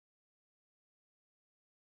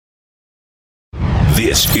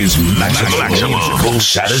This is Maximum Musical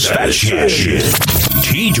Satisfaction.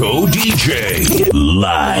 Tito DJ.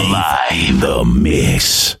 Live in the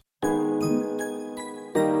mix.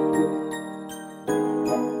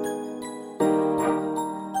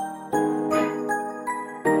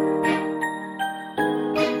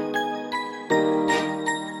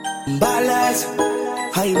 Balas,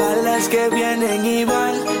 hay balas que vienen y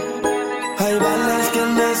van. Hay balas que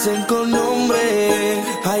nacen con nombre.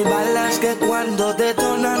 Hay balas que cuando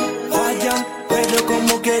detonan fallan, pero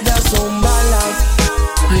como que ya son balas.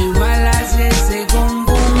 Hay balas que se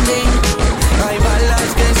confunden. Hay balas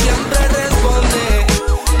que siempre responden.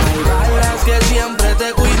 Hay balas que siempre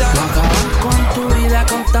te cuidan. Acaban con tu vida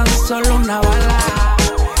con tan solo una bala.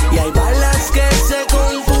 Y hay balas que se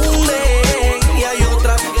confunden. Y hay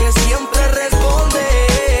otras que siempre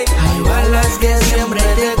responden. Hay balas que siempre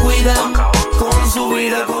te cuidan. Con su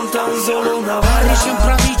vida con tan solo una bala. Harry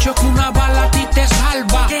siempre ha dicho que una bala a ti te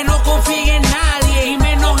salva. Que no confíe en nadie y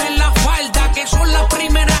menos en la falda. Que son las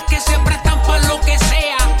primeras que se prestan para lo que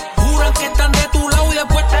sea. Juran que están de tu lado y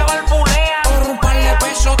después te balbulean. Por un par de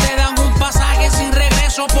pesos te dan un pasaje sin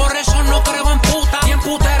regreso. Por eso no creo en puta, ni en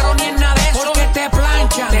putero, ni en nada de eso. Porque te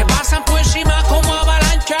planchan, te pasan por encima como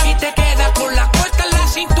avalancha. Y te quedas con la cuesta en la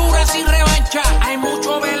cintura sin revancha. Hay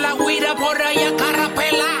mucho vela guira por ahí a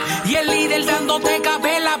carapela. Y el líder dándote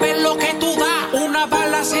capela, ver lo que tú das. Una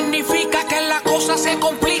bala significa que la cosa se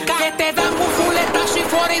complica. Que te dan un fuletazo y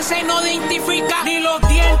forense no identifica ni los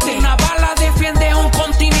dientes. Una bala defiende a un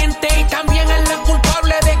continente y también es la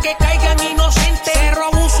culpable de que caigan inocentes. Cero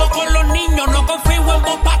abuso con los niños, no confío en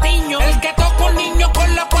vos patiño. El que toca un niño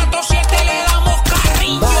con la 4-7 le damos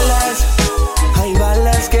cariño. Balas, hay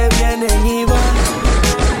balas que vienen y van.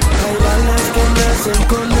 Hay balas que nacen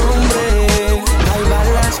con nombre. Hay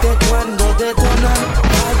balas que cuando detonan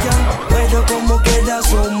fallan, pero como que ya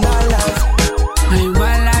son balas. Hay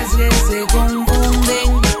balas que se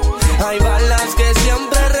confunden. Hay balas que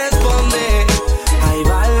siempre responden. Hay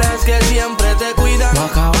balas que siempre te cuidan. O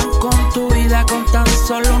acaban con tu vida con tan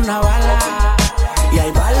solo una bala. Y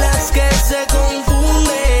hay balas que se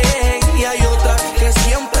confunden. Y hay otras que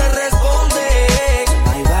siempre responden.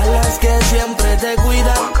 Hay balas que siempre te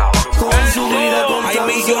cuidan. Con su vida con hay tan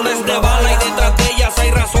millones solo de una balas y bala. detrás de ellas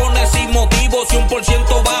hay razones y motivos. Y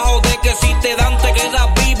 1% bajo de que si te dan te quedas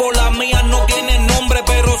vivo. Las mías no tienen nombre,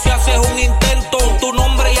 pero si haces un intento, tu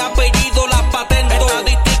nombre y apellido las patento.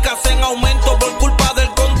 Estadísticas en aumento por culpa del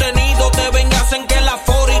contenido. Te ven y hacen que la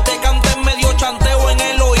fori te canten medio chanteo en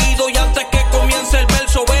el oído. Y antes que comience el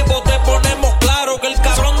verso, bebo, te ponemos claro que el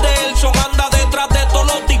cabrón de Elson anda detrás de todos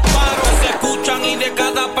los disparos. Se escuchan y de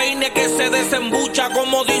cada peine que se desembucha.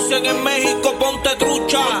 Como dicen en México, ponte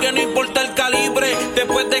trucha. Porque no importa el calibre,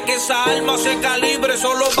 después de que esa arma se calibre,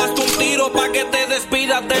 solo basta un tiro pa' que te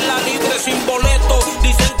despidas de la libre sin boleto.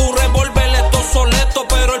 Dicen que un revólver es obsoleto,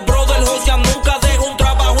 pero el brother Josian nunca deja un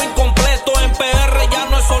trabajo incompleto. En PR ya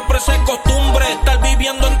no es sorpresa, es costumbre estar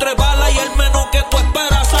viviendo entre balas y el menos que tú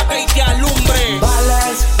esperas saca y te alumbre.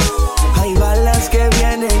 Balas, hay balas que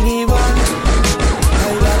vienen y van.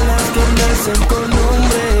 Hay balas que nacen con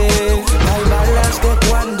nombre. Hay balas que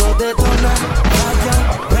cuando detonan fallan,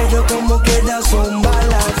 pero como que ya son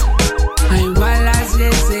balas. Hay balas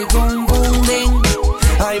que se confunden.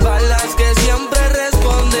 Hay balas que siempre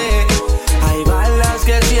responden. Hay balas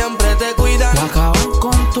que siempre te cuidan. O acaban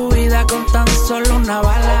con tu vida con tan solo una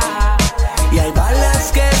bala. Y hay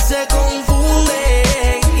balas que se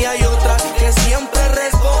confunden. Y hay otras que siempre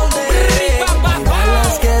responden. Hay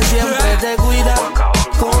balas que siempre te cuidan.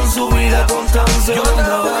 Con su vida con tan solo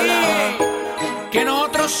una bala. Que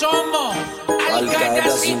nosotros somos Al-Qaeda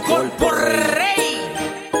sin cuerpo rey.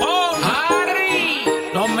 Oh, Harry.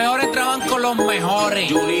 Los mejores trabajan con los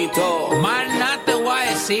mejores. Junito, Más nada te voy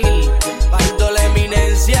a decir. Parto la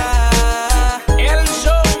eminencia. El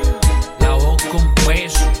son, la voz con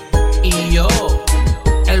peso. Y yo,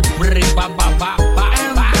 el pri pa pa pa pa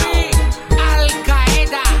pa.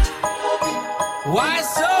 Al-Qaeda.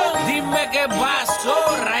 Guaso, dime qué pasó,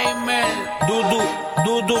 Reimer.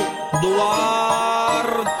 Dudu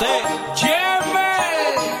Duarte. Jemel.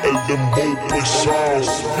 El dembow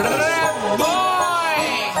pesado. Red Boy.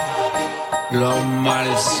 Los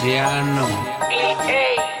marcianos.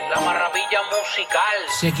 Ey, la maravilla musical.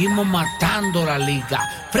 Seguimos matando la liga.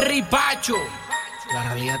 Free Pacho. La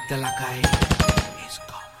realidad te la cae. It's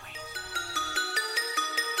coming.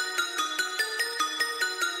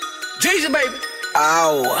 Jesus, baby.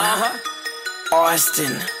 Ow.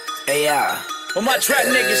 Austin. Hey, With my trap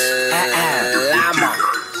niggas. Lama.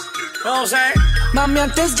 You know what I'm saying? Mami,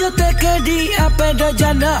 antes yo te quería, pero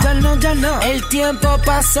ya no. El tiempo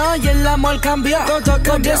pasó y el amor cambió.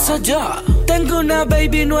 Por eso yo tengo una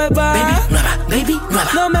baby nueva. Baby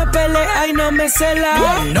nueva. No me pelea y no me cela.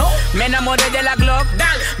 No. Me enamoré de la Glock,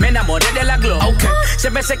 me enamoré de la Glock. Okay.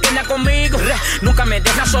 Siempre se queda conmigo, nunca me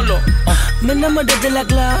deja solo. Me enamoré de la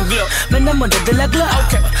Glock, me enamoré de la Glock.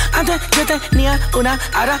 Okay. Antes yo tenía una,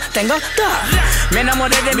 ahora tengo dos. Me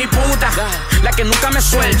enamoré de mi puta, la que nunca me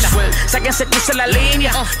suelta. Sé que se cruza la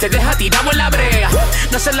línea, te deja tirado en la brea.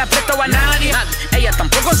 No se la presto a nadie, ella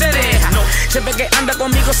tampoco se deja. Siempre que anda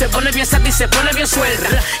conmigo se pone bien sata y se pone bien suelta.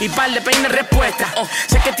 Y par de peine respuesta,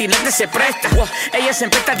 sé que tirarte se presta. Ella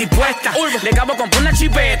siempre está dispuesta, le acabo con una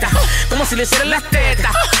chipeta, como si le hicieran las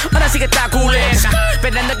tetas. Ahora sí que está culeta,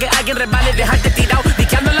 esperando que alguien resbale y dejarte tirado,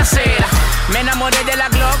 diqueando la acera. Me enamoré de la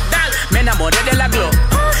Glock, me enamoré de la Glock.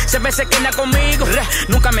 Siempre se queda conmigo,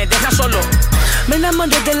 nunca me deja solo. Me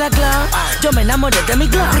enamoré de la Glock, yo me enamoré de mi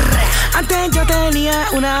Glock. Antes yo tenía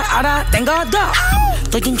una, ahora tengo dos.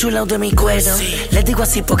 Estoy enchulado de mi cuero, le digo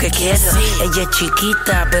así porque quiero. Ella es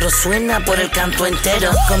chiquita, pero suena por el canto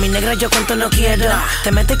entero. Con mi negra yo cuento no quiero,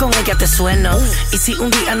 te metes con ella te sueno. Y si un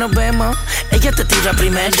día nos vemos, ella te tira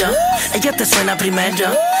primero. Ella te suena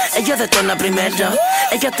primero, ella detona primero.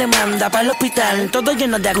 Ella te manda para el hospital, todo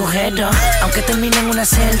lleno de agujeros. Aunque termine en una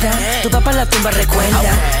celda, tú vas para la tumba,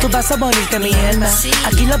 recuerda. Tú vas a morirte mi alma,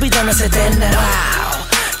 aquí la vida no es eterna.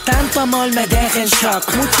 Tanto amor me deja en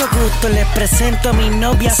shock. Mucho gusto, les presento a mi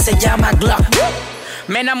novia, se llama Glock.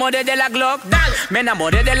 Me enamoré de la Glock, me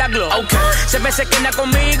enamoré de la Glock. Okay. Siempre se queda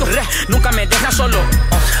conmigo, nunca me deja solo.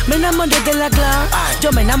 Me enamoré de la Glock,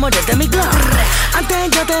 yo me enamoré de mi Glock. Antes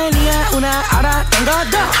yo tenía una, ahora tengo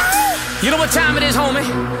dos. You know what time it is, homie?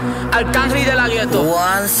 Arcángel de la Gueto.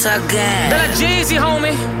 Once again. De la Jeezy,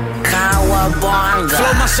 homie. Kawabonga.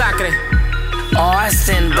 Flow Masacre.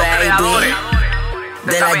 Austin, baby.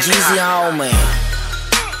 De la Jeezy, homie.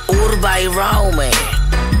 Urba y Rome.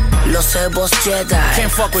 Los Ebos Jedi.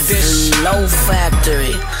 Can't fuck with this. Low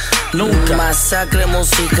Factory. Nunca. Masacre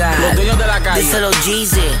musical. Los dueños de la calle. Díselo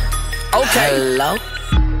Jeezy. Okay. Hello.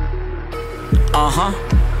 Ajá.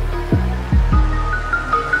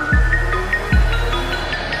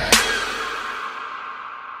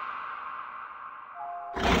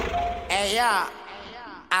 Ella,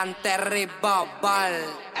 ante Ribabal,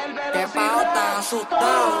 que pao tan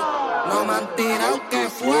asustado, no me han tirado que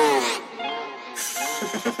fue.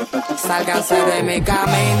 Sálganse de mi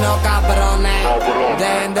camino, cabrones,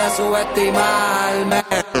 dejen de subestimarme.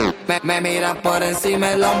 Me miran por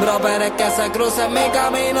encima el hombro, pero es que se cruza en mi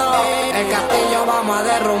camino. El castillo vamos a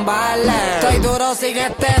derrumbarle. Estoy duro sin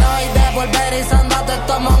esteroides, pulverizando a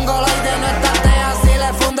estos mongoloides. No estate así,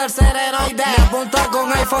 le fundo el cereroide. Me apunto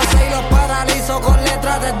con iPhone 6 y los paralizo con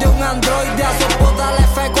letras desde un Android. A su puta le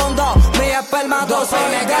fecundo mi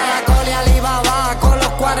espermatozoide. Caracol y Alibaba con los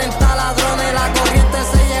 40 ladrones. La corriente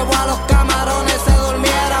se llevó a los camarones, se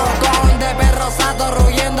durmieron. Cojón de perros satos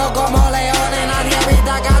rugiendo como leones. Nadie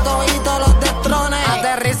evita gatos y todos los destrones.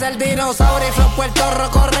 Aterriza el dinosaurio y Flow Puerto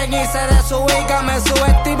Rico corren y se desubican. Me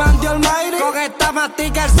subestiman Dios Almighty con esta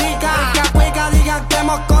mastica el zika. Pica, digan que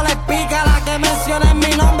Mosco les pica. La que mencione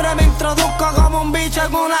mi nombre me introduzco como un bicho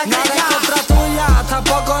en una crica. Nada en contra tuya,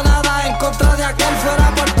 tampoco nada en contra de aquel.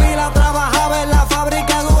 Fuera por pila, trabajaba en la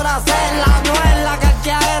fábrica Duracell. La no es la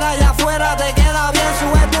carqueadera, allá afuera te queda bien.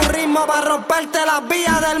 Sube tu ritmo para romperte las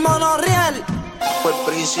vías del monorriel. Fue el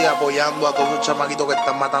Prince apoyando a todos los chamaquitos que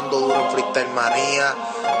están matando duro en Freestyle Manía,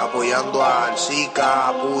 apoyando a Arcica,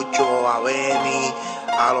 a Pucho, a Benny,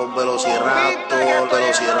 a los Velociraptor.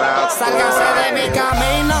 Sálganse de mi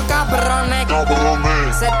camino, cabrones.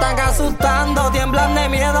 Se están asustando, tiemblan de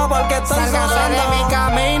miedo porque estoy sonando. Sálganse de mi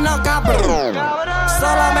camino, cabrón.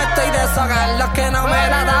 Solo me estoy deshogando, los que no me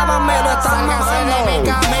la daban me lo están mojando. Sálganse de mi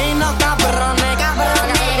camino, cabrones.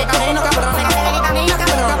 Camino, cabrones.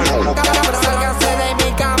 Sálganse de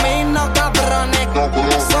mi camino, cabrones.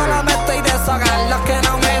 Solo me estoy deshogando, los que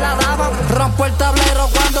no me la daban. Rompo el tablero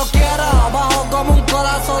cuando quiero, bajo como un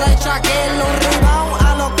codazo de Shaquille. Un rebound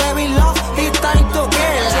a los Kevin Love y time to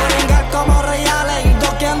kill. Churingar como Ray Allen,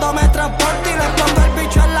 doqueándome transporte y les pongo el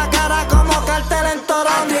bicho en la cara como cartel en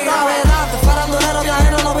Toronto. Antigravedad, farandulero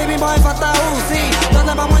viajero, no vivimos en Fantausi.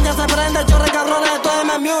 Donde vamos ya se prende, chorre cabrones, esto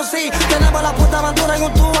es music. Tenemos la puta aventura en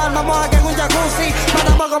un tubar, vamos aquí en un jacuzzi.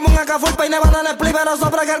 Matamos como un AK-full, peine van en el split, pero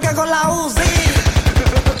sobrecarga con la Uzi.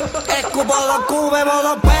 Escupo dos cubes,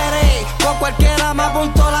 dos Pérez. Con cualquiera me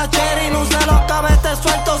apunto la cherry. No se los cabetes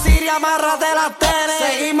sueltos, Siria, amárrate las tenis.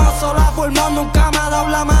 Seguimos solo a pulmón, nunca me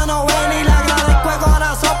dobla mano, ven. Y le agradezco de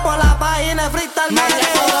corazón por la página Freestyle Manía. Me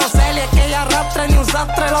llevo 2 L nadie que ella arrastre ni un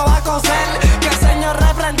sastre lo va a coser. Que el Señor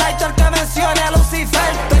reprenda y todo el que mencione a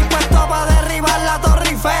Lucifer. Estoy puesto para derribar la Torre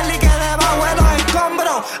Eiffel y que debajo de los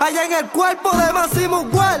escombros allá en el cuerpo de Maximus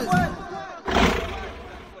Well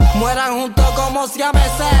mueran juntos como si a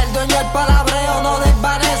el dueño el palabreo no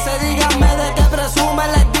desvanece. Díganme de qué presume,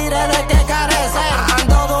 les diré de qué carece.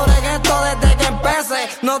 Ando duro en esto desde que empecé.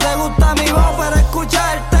 No te gusta mi voz, pero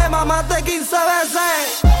escucha el tema más de 15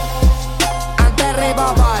 veces. Antes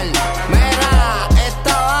Ribabal, mira,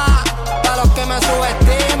 esta va para los que me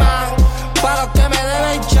subestiman, para los que me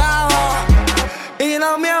deben chavo y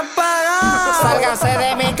no me han pagado. Sálganse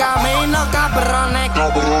de mi camino, cabrones.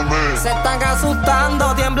 Se están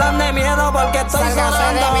asustando, tiemblan de miedo porque estoy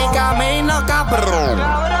sálganse de mi camino, cabrón.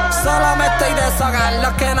 Solo me estoy deshogando,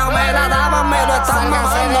 los que no me la daban me lo están mamando.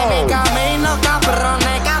 Sálganse de mi camino,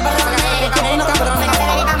 cabrones. Sálganse de mi camino, cabrones.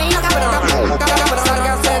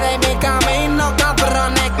 Sálganse de mi camino,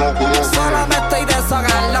 cabrones. Solo me estoy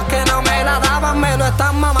deshogando, los que no me la daban me lo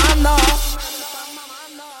están mamando.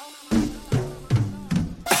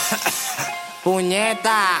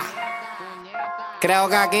 Puñeta, creo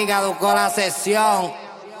que aquí caducó la sesión.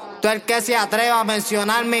 Todo el que se atreva a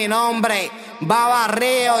mencionar mi nombre va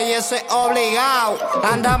barrio y eso es obligado.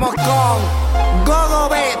 Andamos con Gogo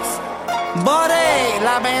Beats, Bore,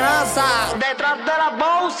 la amenaza detrás de las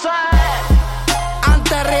voces.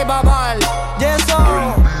 Ante Ribabal, y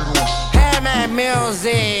eso M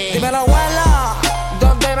Music. Dímelo, abuela,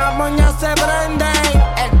 donde las moñas se prenden,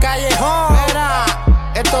 el callejón. Mira,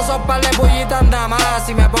 estos son par de bullitas nada más.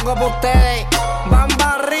 Si me pongo por ustedes, van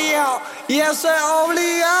barrio y eso es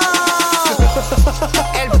obligado.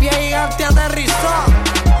 El pie gigante aterrizó,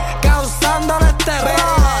 causándoles terror.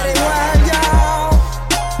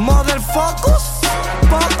 Model Focus,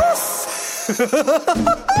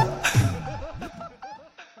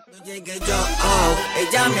 Llegué yo,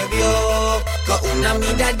 ella me vio, con una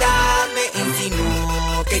mirada me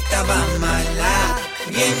insinuó que estaba mala,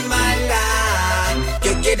 bien mala.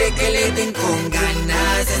 Que quiere que le den con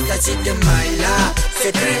ganas, esta chica es mala,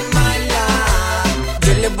 se cree mala.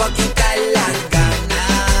 Yo le voy a quitar las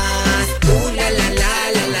ganas. La la la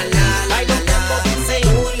la la la la la la.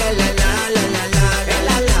 La la la la la la la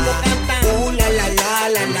la la. La la la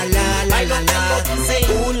la la la la la la.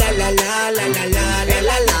 La la la la la la la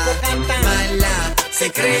la la. Mala,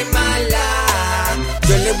 se cree mala.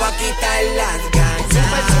 Yo le voy a quitar las ganas.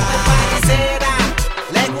 Super paricera,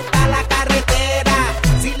 le gusta la carretera.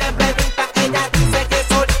 Si le pregunta, ella dice que es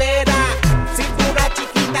soltera. Cintura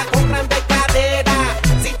chiquita con grande cadera.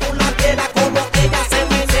 Si tú la vieras como ella se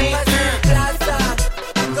menea. Plaza,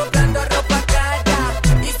 comprando ropa cara.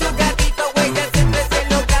 Y su gatito, ella siempre se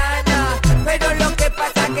lo gana. Pero lo que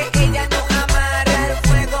pasa que ella no amarra el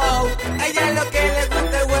fuego. Ella lo que le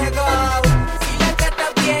gusta el juego. Si la trata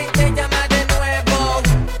bien, te llama de nuevo.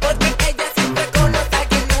 Porque ella siempre con los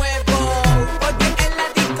alguien nuevos. Porque en la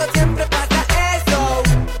disco siempre pasa eso.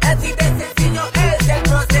 Así de sencillo es el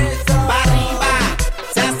proceso. Va arriba,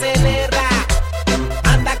 se acelera.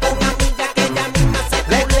 Anda con amigas que ella misma se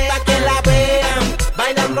culea. Que la vean,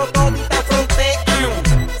 bailando toditas frontean.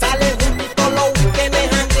 Salen juntitos los weekendes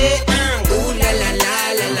janguean. La la la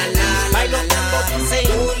la la la. Bailo cuando dice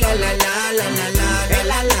la la la la la la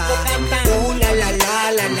la la. La la la la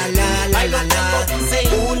la la la la la.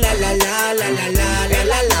 La la la la la la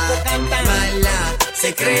la la. Mala, se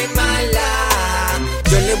cree mala.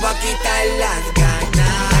 Yo le voy a quitar las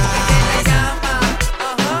ganas.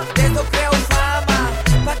 De eso creo fama.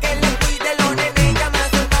 Pa' que le cuide los nenes, llama a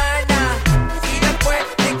su hermana. Y después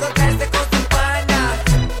de encontrarse con su pana,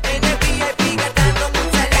 en el VIP gastando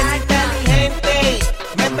mucha lana. Inteligente,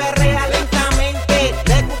 me perrea lentamente.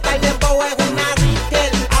 Le gusta el dembow, es una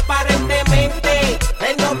Richter, aparentemente.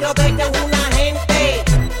 El novio de ella es una gente.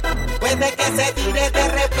 Puede que se tire de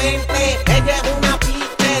repente. Ella es una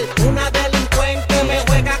pitcher, una delincuente. Me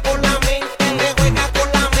juega con la mente, me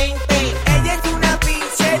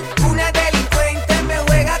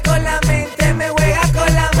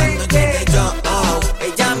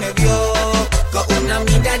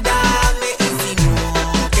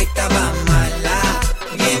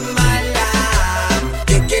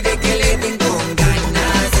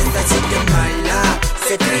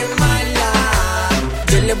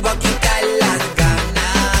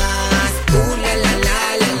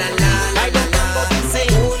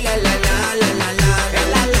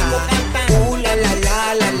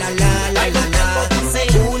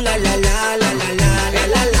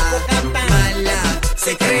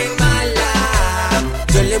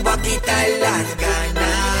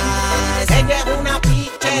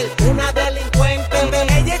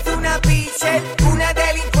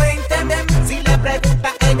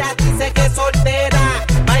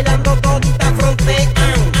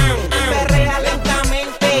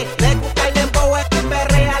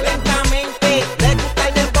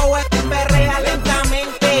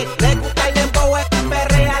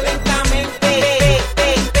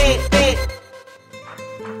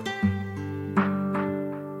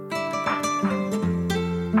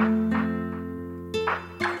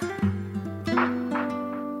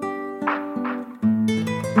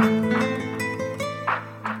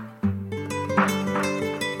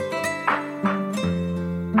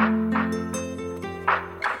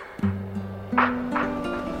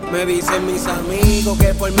dicen mis amigos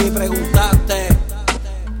que por mí preguntaste,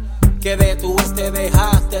 que de tu te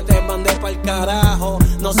dejaste, te mandé pa'l carajo.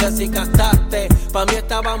 No sé si gastaste, pa' mí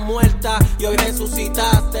estabas muerta y hoy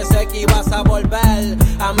resucitaste. Sé que ibas a volver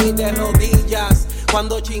a mí de rodillas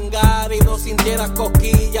cuando chingara y no sintieras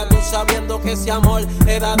cosquillas. Tú sabiendo que ese amor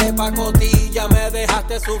era de pacotilla, me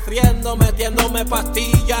dejaste sufriendo metiéndome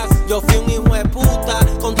pastillas. Yo fui un hijo de puta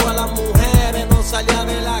con todas las mujeres, no salía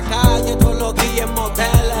de la calle todos los días en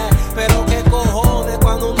moteles. Pero qué cojones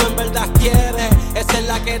cuando uno en verdad quiere, esa es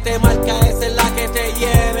la que te marca, esa es la que te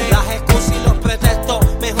hiere. Las excusas y los pretextos,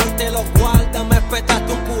 mejor te los guardas. Me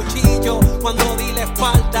espetaste un cuchillo cuando di la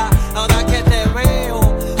espalda. Ahora que te veo,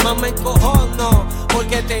 más me encojono,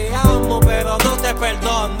 porque te amo, pero no te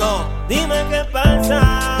perdono. Dime qué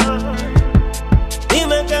pasa,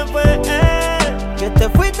 dime qué fue, que te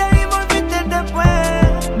fuiste y volviste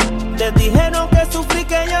después. Te dijeron que sufrí,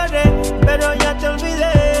 que lloré, pero ya te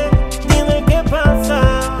olvidé. Dime qué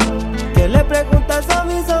pasa, que le preguntas a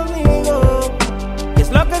mis amigos, ¿qué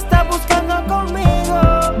es lo que estás buscando conmigo?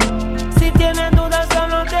 Si tienes dudas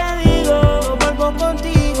solo te digo, vuelvo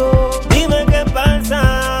contigo. Dime qué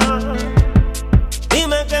pasa,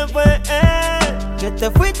 dime qué fue, que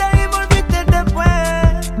te fuiste y volviste después.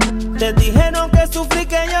 Te dijeron que sufrí,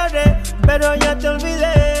 que lloré, pero ya te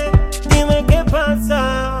olvidé. Dime qué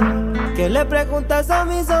pasa, que le preguntas a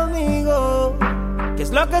mis amigos, ¿qué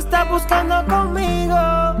es lo que estás buscando conmigo?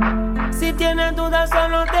 Si tienes dudas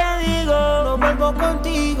solo te digo, no vuelvo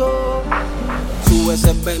contigo. Si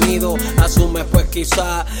hubieses venido, asumes pues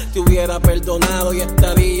quizá te hubiera perdonado y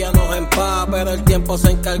estaríamos en paz. Pero el tiempo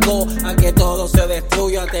se encargó a que todo se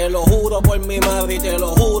destruya. Te lo juro por mi madre y te lo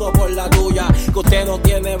juro por la tuya, que usted no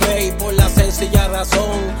tiene break por la sencilla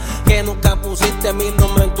razón que nunca pusiste mi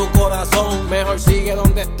nombre en tu corazón. Mejor sigue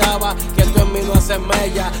donde estaba, que tú en mí no haces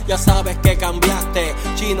mella. Ya sabes que cambiaste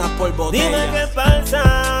chinas por botellas. Dime qué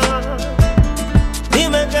pasa,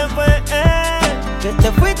 dime qué fue, que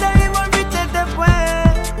te fuiste y volviste después.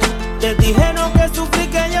 Te dijeron que sufrí,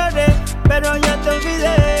 que lloré, pero ya te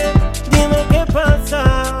olvidé. Dime qué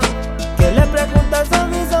pasa, que le preguntas a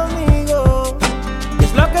mis amigos, ¿qué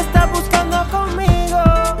es lo que estás buscando conmigo?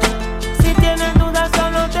 Si tienes dudas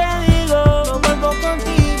solo te digo, no vuelvo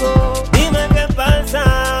contigo. Dime qué pasa,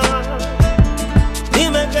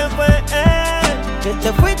 dime qué fue, que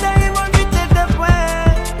te fuiste y volviste después.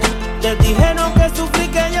 Te dijeron que sufrí,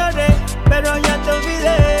 que lloré, pero ya te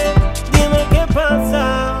olvidé. Dime qué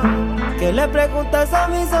pasa, que le preguntas a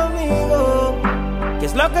mis amigos, ¿qué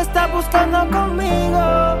es lo que estás buscando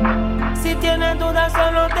conmigo? Si tienes dudas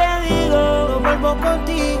solo te digo, no vuelvo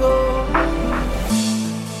contigo.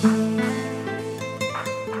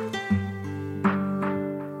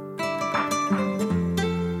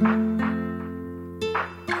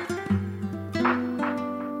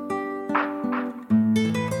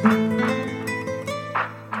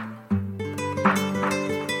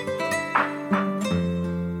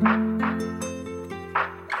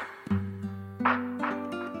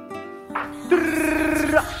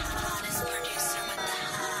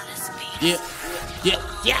 Yeah, yeah,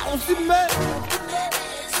 yeah, man.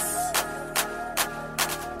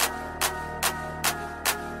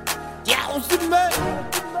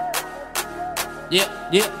 Yeah,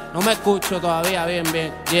 yeah, no me escucho todavía bien,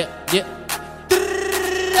 yeah, yeah.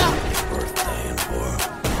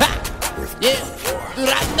 Yeah,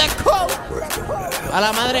 Durante Co. A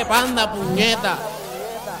la madre panda, puñeta.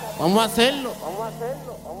 Vamos a hacerlo.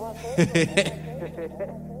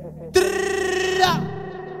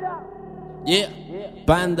 Yeah,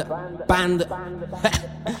 panda, panda.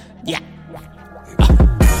 Yeah.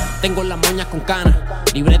 Tengo las moñas con canas,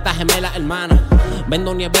 libretas gemelas hermanas.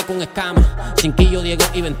 Vendo nieve con escamas, cinquillo, Diego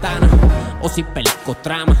y ventana. O si pelico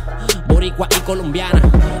trama, boricua y colombiana.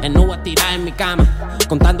 En nubes tiradas en mi cama,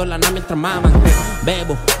 contando la nada mientras maman.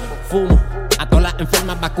 Bebo, fumo, a todas las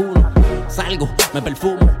enfermas vacuno. Salgo, me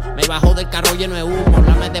perfumo, me bajo del carro lleno de humo.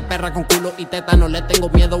 Háblame de perra con culo y teta, no le tengo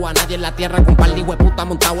miedo a nadie en la tierra. Con par de hueputa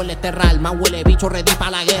montado en la esterra, el más huele bicho ready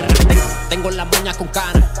pa' la guerra. Tengo las moñas con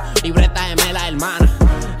canas, libreta gemela hermana.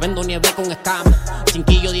 Vendo nieve con escamas,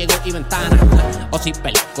 cinquillo, Diego y ventana. O si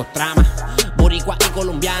pelico trama, boricua y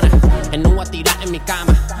colombiana. En nubes tiradas en mi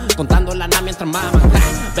cama, contando la nada mientras maman.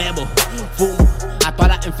 Bebo, fumo, a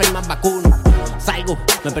todas las enfermas vacuno. Salgo,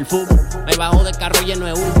 me perfumo, me bajo del carro lleno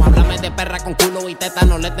de humo. Háblame de perra con culo y teta,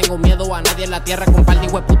 no le tengo miedo a nadie en la tierra. Con par de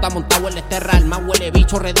hueputa montado en la esterra, el más huele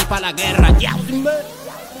bicho ready pa' la guerra. Diablo.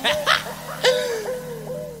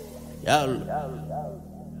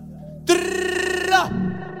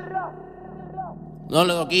 No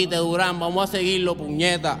le lo quite, Durán, vamos a seguirlo,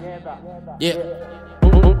 puñeta. Yeah.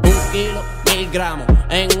 kilos, 1000 gramos.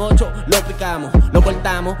 En 8 lo picamos, lo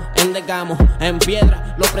cortamos, endegamos. En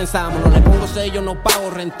piedra lo prensamos. No le pongo sello, no pago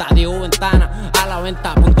renta. Digo ventana, a la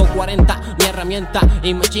venta, punto 40, mi herramienta.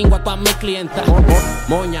 Y me chingo a todas mis clientas.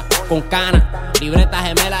 Moña con cana, libreta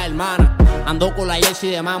gemela hermana. Ando con la jersey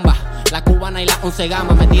de Mamba, la cubana y la 11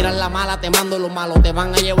 gama. Me tiran la mala, te mando lo malo. Te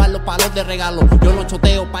van a llevar los palos de regalo. Yo no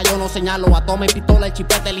choteo, pa' yo no señalo. A toma y pistola, el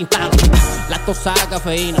chipete, el instalo. La tosada,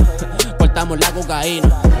 cafeína, cortamos la cocaína.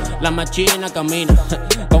 La machina camina,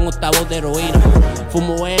 con octavos de heroína.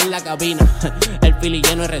 Fumo en la cabina, el fili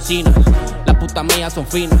lleno de resina. Las putas mías son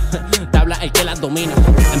finas, te habla el que las domina.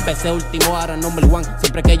 Empecé último, ahora number one.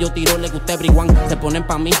 Siempre que yo tiro le guste briguán. Se ponen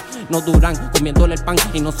pa' mí, no duran, comiéndole el pan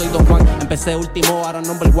y no soy Don Juan. Empecé último, ahora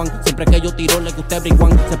number one. Siempre que yo tiro le guste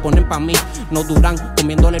briguán. Se ponen pa' mí, no duran,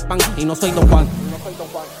 comiéndole el pan y no soy Don Juan.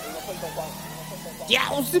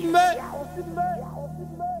 Yao sin me.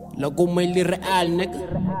 Loco humilde y real, nigga.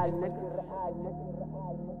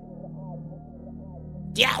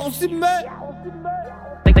 Yao sin me.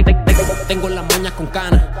 Tengo las moñas con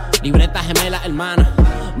canas, libreta gemela hermana.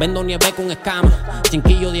 Vendo nieve con escama,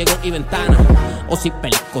 Chinquillo, Diego y Ventana. O si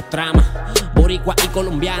pelico trama, boricua y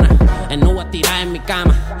colombiana. En nubes tirada en mi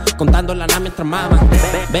cama, contando la nada mientras mama.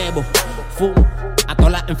 Bebo, fumo, a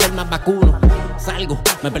todas las enfermas vacuno. Salgo,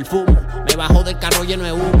 me perfumo, me bajo del carro lleno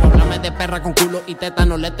de humo. Háblame de perra con culo y teta,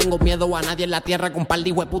 no le tengo miedo a nadie en la tierra. Con par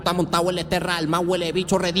de hueputa montado en la esterra, el más huele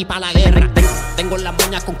bicho ready pa' la guerra. Tengo las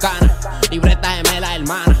moñas con canas, libreta gemela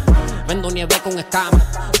hermana. Vendo nieve con escama,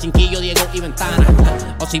 Chinquillo, Diego y Ventana.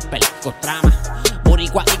 O si pelico trama,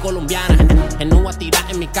 boricua y colombiana. En nubes tirada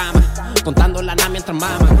en mi cama, contando la nada mientras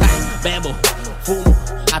mama. Bebo, fumo,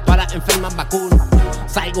 a todas las enfermas vacuno.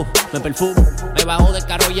 Salgo, me perfumo, me bajo del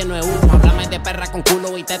carro lleno de humo. Háblame de perra con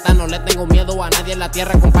culo y teta, no le tengo miedo a nadie en la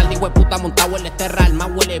tierra. Con par de hueputa montado en la esterra, el más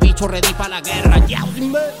huele bicho ready pa' la guerra. Yeah,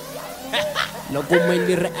 loco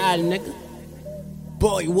humilde y real, nigga.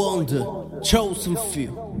 Boy Wonder, Chosen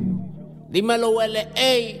Few. Dímelo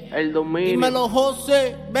L.A., el dominio. Dímelo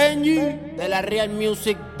José, Benji, de la Real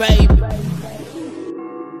Music, baby.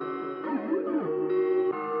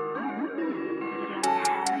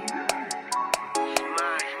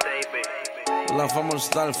 La fama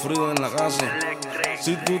está el frío en la casa.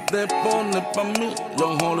 Si tú te pones pa' mí,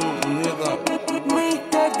 John Hollywood, nieta.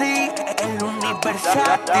 Mr. D, el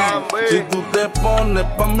universal. Si tú te pones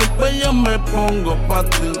pa' mí, pues yo me pongo pa'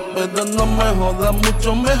 ti. Pero no me jodas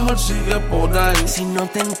mucho, mejor sigue por ahí. Si no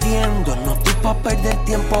te entiendo, no estoy pa' perder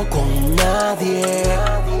tiempo con nadie.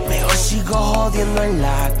 Mejor sigo jodiendo en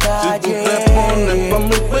la calle. Si tú te pones pa'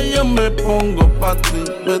 mí, pues yo me pongo pa' ti.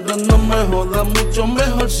 Pero no me jodas mucho,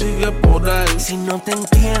 mejor sigue por ahí. Si no te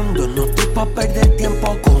entiendo, no estoy pa' perder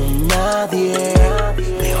tiempo con nadie.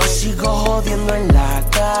 Mejor sigo jodiendo en la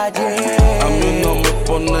calle. A mí no me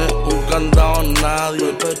pone un candado a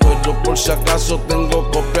nadie, pero yo por si acaso tengo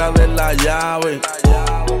copia de la llave.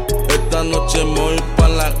 Esta noche me voy pa'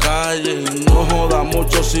 la calle. No joda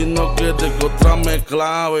mucho si no quiere que otra me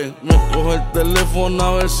clave. Me coge el teléfono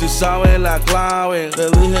a ver si sabe la clave. Te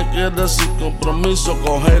dije que era sin compromiso,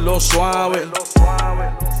 cógelo suave.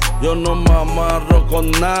 Yo no me amarro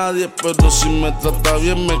con nadie, pero si me trata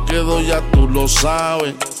bien me quedo, ya tú lo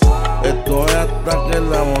sabes. Esto es hasta que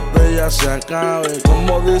la botella se acabe.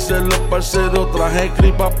 Como dicen los parceros, traje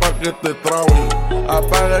cripa pa' que te trabe.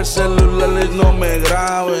 Apaga el celular y no me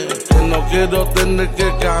grabe, que no quiero tener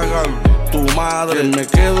que cagar tu madre. Me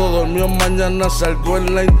quedo dormido, mañana salgo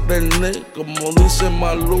en la internet. Como dice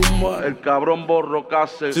Maluma, el cabrón borro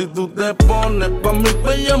cassette. Si tú te pones pa' mí,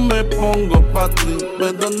 pues yo me pongo pa' ti.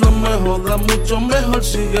 Pero no me jodas mucho, mejor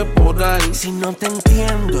sigue por ahí. Si no te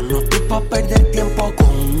entiendo, no estoy pa' perder tiempo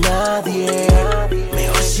con nadie.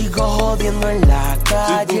 Mejor sigo jodiendo en la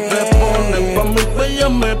calle. Si tú te pones pa' mí, pues yo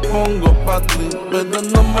me pongo pa' ti. Pero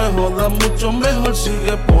no me jodas mucho, mejor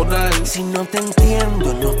sigue por ahí. Si no te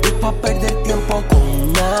entiendo, no estoy pa' perder tiempo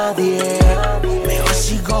con nadie. Mejor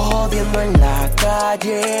sigo jodiendo en la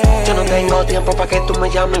calle. Yo no tengo tiempo pa' que tú me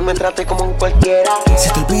llames y me trates como un cualquiera. Se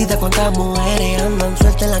te olvida cuántas mujeres andan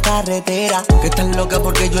sueltas en la carretera. Que están locas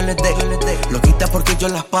porque yo les dé, loquitas porque yo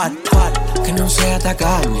las parto. Que no sea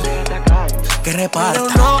tacaño, que reparta.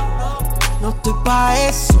 Pero no estoy pa'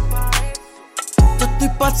 eso. Yo estoy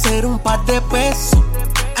pa' hacer un par de pesos.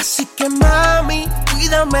 Así que mami,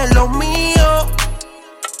 cuídame lo mío.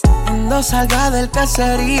 Cuando salga del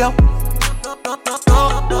caserío.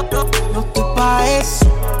 No estoy pa' eso.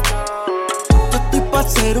 Yo estoy pa'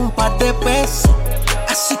 hacer un par de pesos.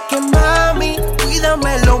 Así que mami,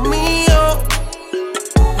 cuídame lo mío.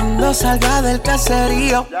 Cuando cuando salga del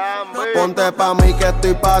caserío. Ponte pa' mí que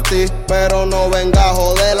estoy pa' ti, pero no venga a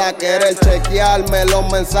joder a querer chequearme los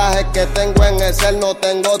mensajes que tengo en el cel. No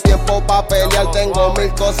tengo tiempo pa' pelear, tengo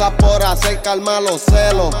mil cosas por hacer, calma los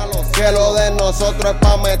celos. Que lo de nosotros es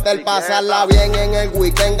pa' meter, pasarla bien en el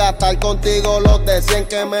weekend, gastar contigo los de 100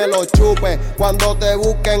 que me lo chupe. Cuando te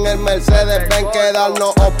busquen el Mercedes, ven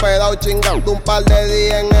quedarnos hospedados, chingando un par de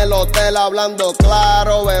días en el hotel, hablando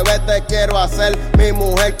claro, bebé te quiero hacer mi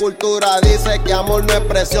mujer. Cultura dice que amor no es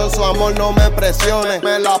presión, su amor no me presione.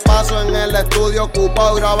 Me la paso en el estudio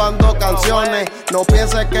ocupado grabando canciones. No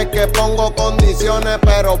pienses que pongo condiciones,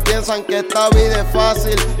 pero piensan que esta vida es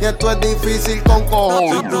fácil y esto es difícil con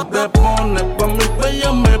cojones. Si tú te pones pa' mi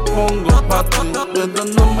bella me pongo pa' ti, pero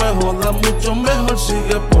no me jodas, mucho mejor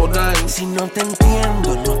sigue por ahí. Si no te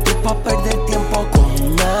entiendo, no estoy pa' perder tiempo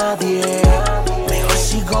con nadie. Mejor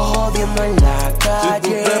sigo jodiendo en la calle. Si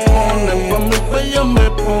tú te pones pa' mi bella me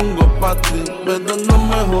pongo pa' ti, pero no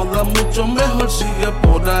me jodas, mucho mejor sigue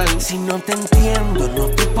por ahí. Si no te entiendo, no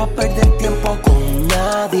estoy pa' perder tiempo con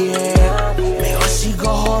nadie. Mejor sigo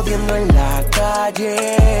jodiendo en la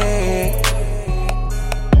calle.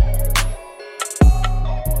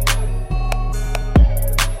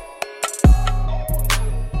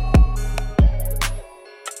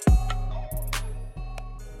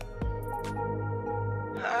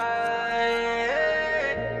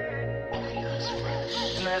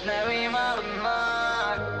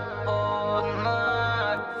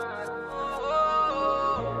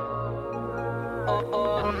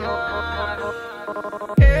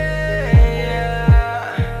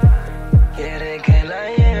 Quiere que la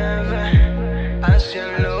lleve hacia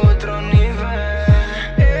el otro nivel.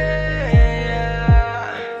 Ella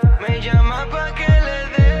me llama pa' que le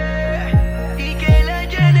dé y que la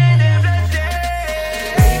llene de placer.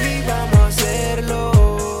 Baby, vamos a hacerlo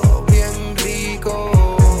bien rico,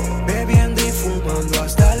 bebiendo y fumando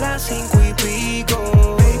hasta las 5 y pico.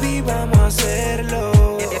 Baby, vamos a hacerlo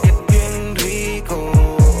bien rico,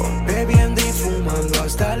 bebiendo y fumando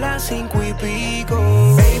hasta las 5 y pico.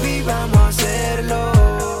 Baby, vamos a hacerlo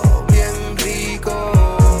bien rico,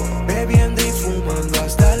 bebiendo y fumando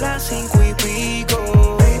hasta las 5 y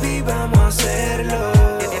pico. Baby, vamos a hacerlo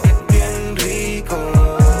bien rico,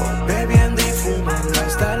 bebiendo y fumando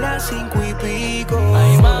hasta las 5 y pico.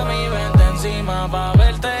 Ay, mami, vente encima pa'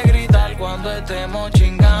 verte gritar cuando estemos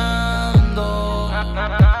chingando.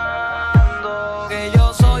 Que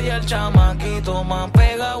yo soy el chamaquito más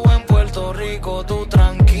pegado en Puerto Rico. Tú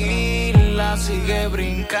tranquila, sigue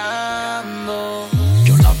brincando.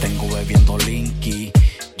 Yo la tengo bebiendo Linky,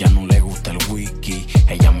 ya no le gusta el whisky.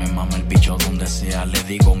 Ella me mama el bicho donde sea, le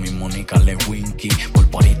digo mi Mónica le winky. Por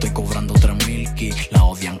party estoy cobrando 3,000. La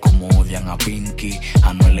odian como odian a Pinky.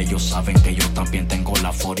 Anuel, ellos saben que yo también tengo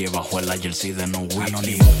la foria bajo el jersey de No Wiki.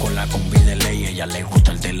 Anónimo con la combi de ley, ella le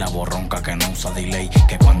gusta el de la borronca que no usa delay.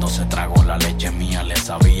 Que cuando se tragó la leche mía le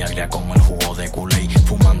sabía ya como el jugo de Kool-Aid.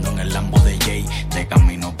 Fumando en el Lambo de Jay, de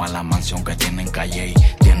camino pa' la mansión que tiene en Calle.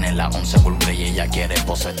 Tiene la 11 Bull Grey, ella quiere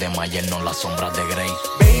poses de Mayer, no las sombras de Grey.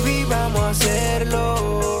 Baby, vamos a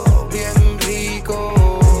hacerlo bien rico,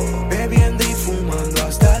 bebiendo y fumando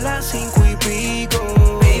hasta las 5 y pico.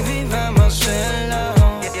 Baby, vamos a hacerlo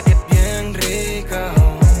bien rico,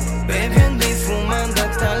 bebiendo y fumando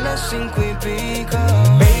hasta las 5 y pico.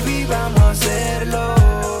 Baby, vamos a hacerlo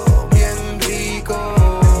bien rico,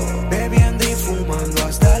 bebiendo y fumando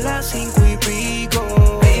hasta las 5 y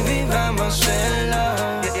pico. Baby, vamos a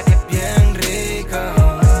hacerlo bien rico,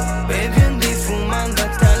 bebiendo y fumando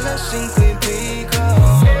hasta las 5 y pico.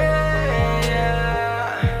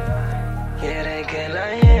 Quiere que la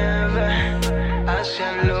lleve hacia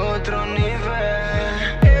el otro nivel.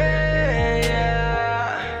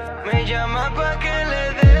 Me llama pa' que le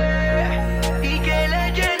dé y que la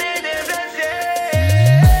llene de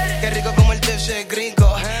placer. Qué rico como el tercer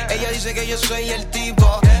gringo. Ella dice que yo soy el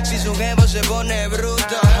tipo. Si su jevo se pone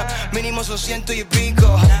bruto, mínimo son 100 y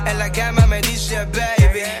pico. En la cama me dice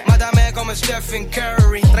baby, mátame como Stephen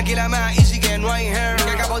Curry. Tranquila más easy que no hay hurry,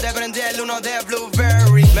 que acabo de prender uno de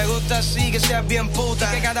Blueberry. Me gusta así que seas bien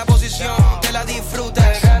puta, que cada posición te la disfrutes.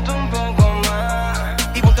 Pégate un poco más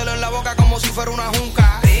y póntelo en la boca como si fuera una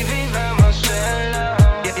junca. Baby, vamos a hacerlo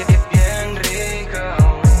bien rico,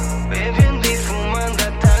 bebiendo y fumando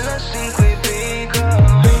hasta las 5 y pico.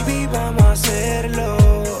 Baby, vamos a hacerlo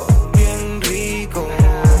bien rico,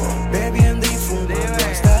 bebiendo y fumando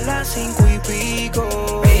hasta las 5 y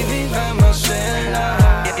pico. Baby, vamos a hacerlo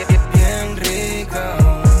bien rico,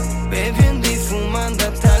 bebiendo y fumando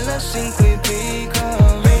hasta las 5 y pico.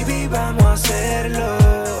 Baby, vamos a hacerlo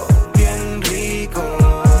bien rico,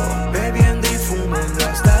 bebiendo y fumando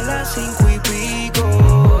hasta las 5 y pico.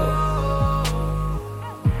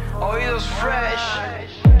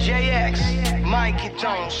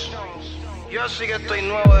 Yo sí que estoy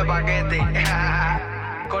nuevo de paquete.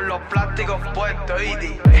 Con los plásticos puestos,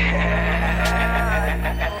 ¿viste?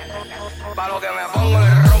 Pa' lo que me pongo le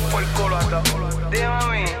rompo el culo a todo. Dime,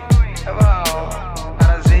 mami.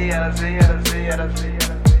 Ahora sí, ahora sí, ahora sí, ahora sí.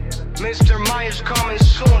 Mr. Myers coming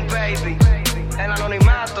soon, baby. El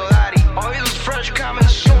anonimato, daddy. Oils fresh coming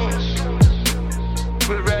soon.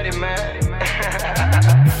 We're ready, man.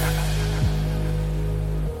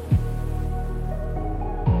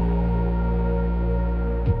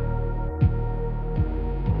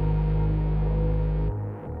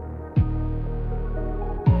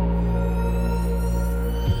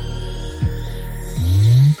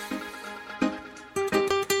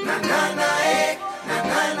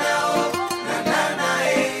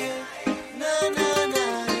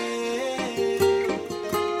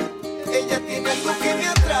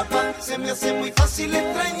 Se me hace muy fácil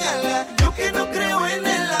extrañarla. Yo que no creo en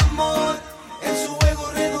el amor, en su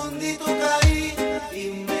juego redondito caí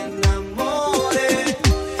y me enamoré.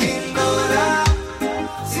 Ignora,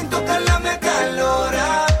 sin tocarla me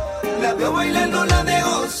acalora. La veo bailando, la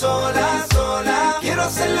dejo sola, sola. Quiero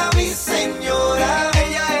hacerla mi señora.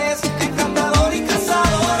 Ella es encantadora y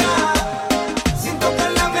cazadora. Sin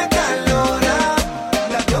tocarla me acalora.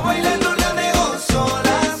 La veo bailando, la dejo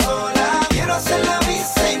sola, sola. Quiero hacerla mi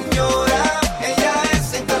señora.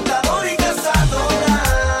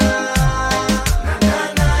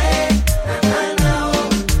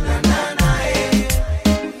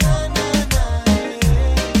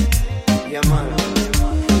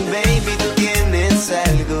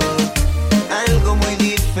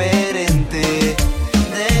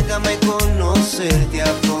 Conocerte a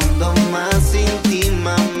fondo más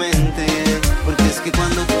íntimamente, porque es que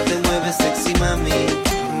cuando tú te mueves sexy, mami,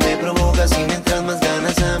 me provocas y me entran más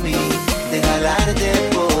ganas a mí de jalarte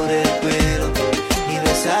por el pelo y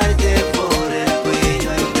besarte por el cuello.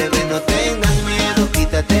 Ay, bebé, no tengas miedo,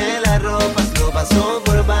 quítate la ropa, lo paso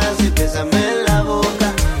por base y bésame en la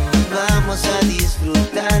boca. Vamos a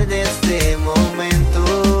disfrutar de este momento,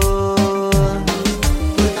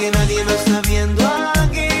 porque nadie nos está viendo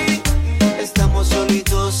aquí. Estamos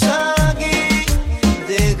solitos aquí.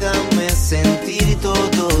 Déjame sentir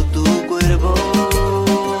todo tu cuerpo,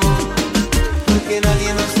 porque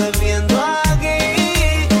nadie nos está viendo aquí.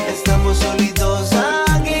 Estamos solitos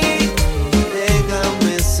aquí.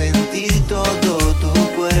 Déjame sentir todo tu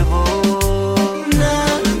cuerpo. Na,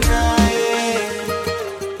 na, na,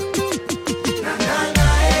 na, na,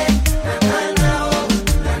 na, na, oh,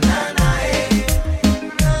 na, na, na,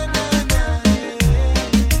 na, na, na.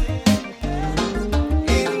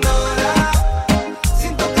 Ignora,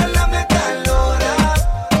 sin tocarla me acalora.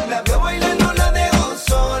 La veo bailando, la dejo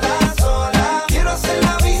sola, sola. Quiero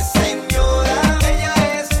hacerla mi señora. Ella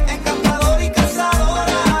es encantadora y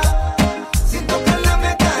cazadora. Sin tocarla me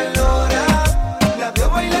acalora. La veo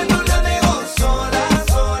bailando, la dejo sola,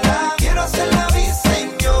 sola. Quiero hacerla mi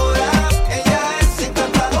señora. Ella es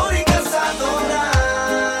encantadora y cazadora.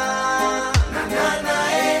 Na, na, na,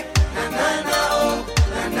 na, na, na, oh,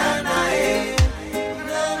 na, na, na,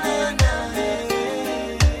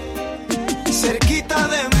 cerquita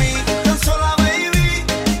de mí, tan sola, baby.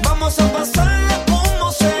 Vamos a pasarla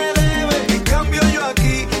como se debe. En cambio yo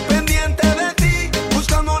aquí, pendiente de ti,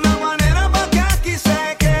 buscando una manera para que aquí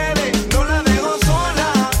se quede. No la dejo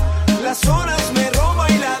sola, las horas me roba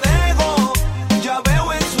y la dejo. Ya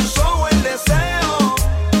veo en sus ojos el deseo,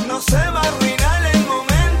 no se va a arruinar el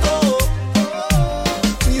momento.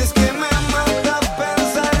 Y es que me mata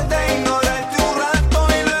pensarte, ignorarte un rato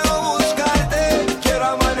y luego buscarte. Quiero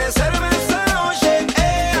amanecerme esa noche,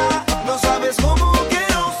 no sabes cómo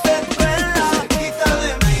quiero usted verla. Cerquita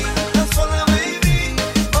de mí, tan sola, baby.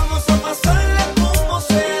 Vamos a pasarla como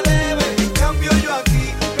se debe. En cambio yo aquí,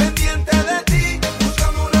 pendiente de ti,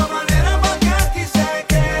 buscando una manera para que aquí se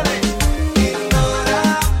quede. Ignora,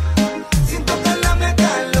 sin tocarla me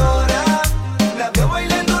acalora. La veo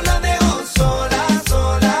bailando, la dejo sola,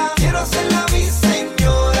 sola. Quiero hacerla mi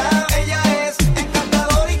señora. Ella es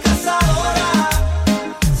encantadora y cazadora.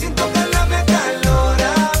 Sin tocarla me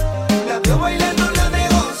acalora. La veo bailando, la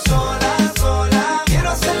dejo sola, sola. Quiero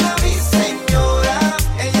hacerla mi señora.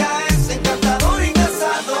 Ella es encantadora y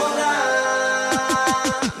cazadora.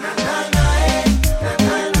 Na, na, na, na,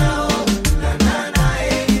 na, na, oh, na, na, na,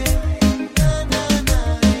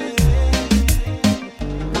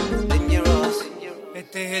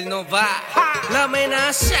 Este es el Nova, la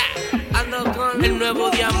amenaza. Ando con el nuevo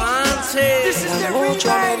diamante. La noche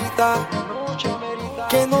amerita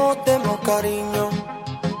que nos demos cariño,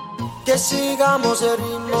 que sigamos el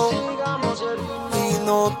ritmo y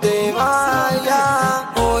no te vayas.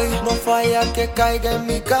 Hoy no falla que caiga en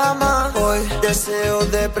mi cama. Hoy deseo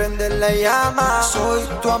de prender la llama. Soy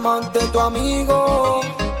tu amante, tu amigo.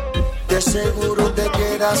 De seguro te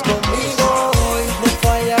quedas conmigo. Hoy no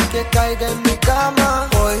falla que caiga en mi cama.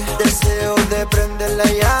 Hoy deseo de prender la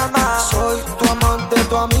llama. Soy tu amante,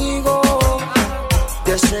 tu amigo.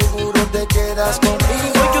 De seguro te quedas conmigo.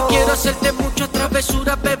 Hoy yo quiero hacerte mucha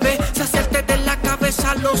travesura, bebé. Hacerte de la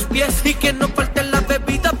cabeza a los pies. Y que no falte la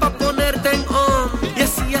bebida pa' ponerte en on. Y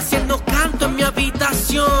así haciendo canto en mi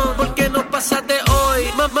habitación. Porque no pasa de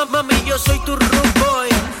hoy. Mami, yo soy tu rude boy.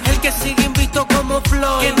 El que sigue invicto como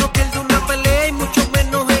Floyd. Que no pierde una pelea y mucho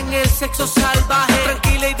menos en el sexo salvaje.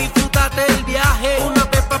 Tranquila y disfrútate del viaje. Una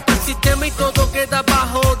vez pa' el sistema y todo queda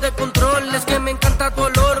bajo de control. Es que me encanta tu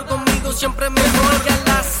olor, conmigo siempre mejor. Ya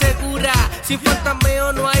la segura, si falta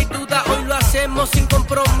meo no hay duda. Hoy lo hacemos sin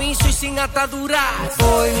compromiso y sin ataduras.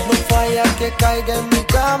 Hoy no falla que caiga en mi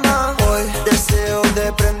cama. Hoy deseo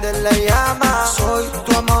de prender la llama. Soy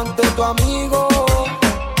tu amante, tu amigo.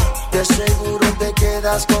 De seguro te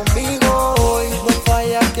quedas conmigo. Hoy no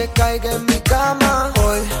falla que caiga en mi cama.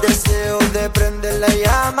 Hoy deseo de prender la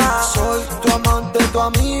llama. Soy tu amante, tu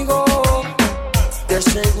amigo. De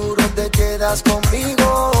seguro te quedas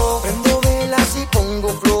conmigo. Prendo velas y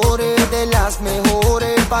pongo flores de las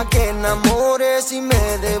mejores pa' que enamores y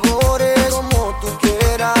me devores como tú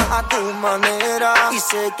quieras, a tu manera. Y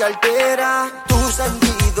sé que altera tus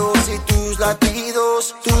sentidos y tus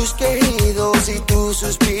latidos, tus quejidos y tus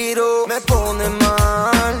suspiros. Me ponen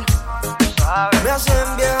mal, me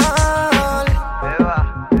hacen viajar.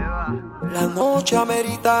 La noche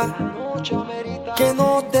amerita que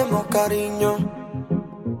nos demos cariño,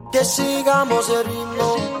 que sigamos el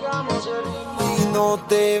ritmo y no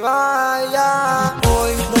te vayas.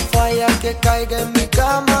 Hoy no falla que caiga en mi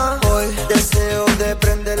cama. Hoy deseo de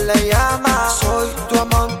prender la llama. Soy tu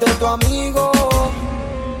amante, tu amigo.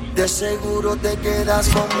 De seguro te quedas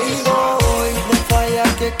conmigo. Hoy no falla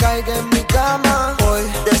que caiga en mi cama. Hoy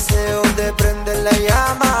deseo de prender la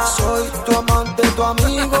llama. Soy tu amante, tu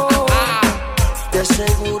amigo. De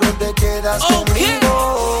seguro te quedas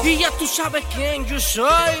conmigo. Y ya tú sabes quién yo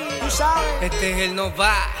soy. Tú sabes. Este es el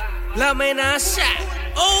Nova, la amenaza.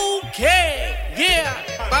 Ok, yeah,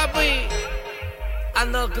 papi.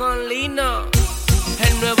 Ando con Lino,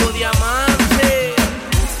 el nuevo diamante.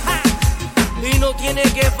 Y no tiene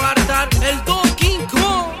que faltar el Don King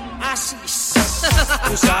Kong. Así.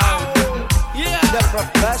 Tú sabes. Yeah. The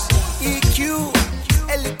Professor. EQ,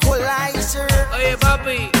 el Equalizer. Oye,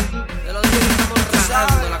 papi, de los días que estamos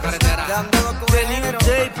rajando la carretera. Dándolo con The New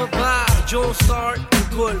Day, papá. John Star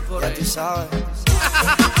Incorporated. Ya tú sabes.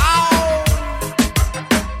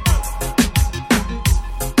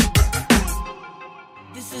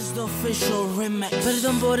 This is the official remix.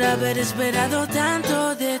 Perdón por haber esperado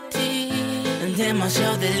tanto de ti.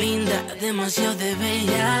 Demasiado de linda, demasiado de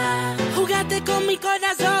bella. Jugaste con mi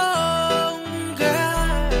corazón,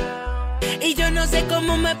 girl. Y yo no sé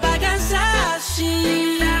cómo me pagas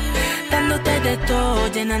así. Dándote de todo,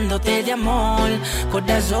 llenándote de amor.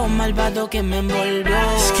 Corazón malvado que me envolvió.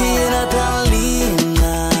 Es que era tan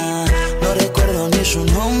linda, no recuerdo ni su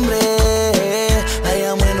nombre. La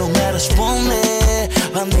llamo y no me responde.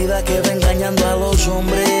 Bandida que va engañando a los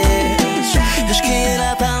hombres. Es que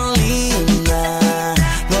era tan linda,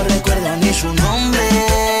 no recuerdo ni su nombre.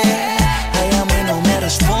 La llamo y no me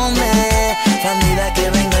responde. Bandida que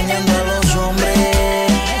va engañando a los hombres.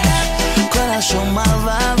 Corazón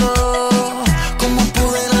malvado, ¿cómo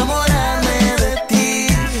pude enamorarme de ti?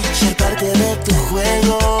 Ser parte de tu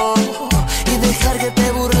juego y dejar que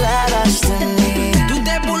te burlaras de mí. Tú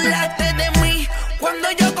te burlaste de mí cuando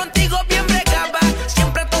yo contigo bien bregaba.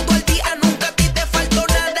 Siempre todo el día, nunca a ti te faltó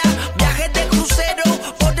nada. Viajes de crucero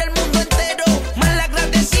por el mundo entero. Mal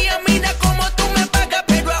agradecida, mira cómo tú me pagas.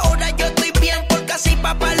 Pero ahora yo estoy bien porque así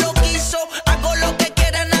papá lo quiso. Hago lo que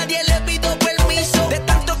quiera, nadie le pido permiso. De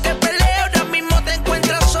tanto que peleo, ahora mismo te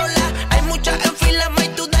encuentras sola. Hay muchas en fila, más y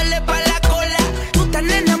tú dale pa' la cola. Tú tan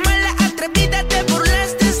nena mala, atrevida, te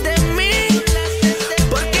burlaste de mí.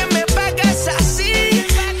 ¿Por qué me pagas así?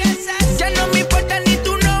 Ya no me importa ni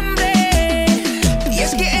tu nombre. Y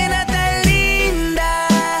es que era tan linda,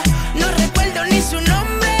 no recuerdo ni su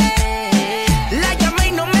nombre. La llamé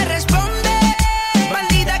y no me responde.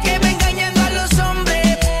 Bandida que va engañando a los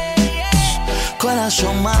hombres.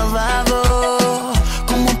 Corazón malvado,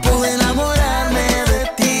 ¿cómo pude enamorarme de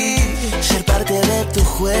ti? Ser parte de tu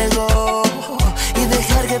juego y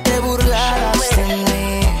dejar que te burlaras de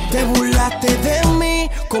mí. Te burlaste de mí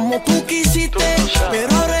como tú quisiste,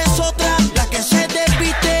 pero ahora es otra la que se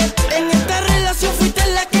despiste. En esta relación fuiste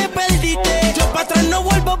la que perdiste. Yo para atrás no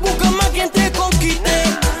vuelvo, busca más quien te conquiste.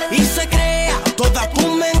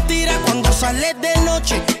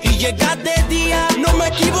 juegas de día. No me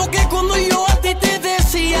equivoqué cuando yo a ti te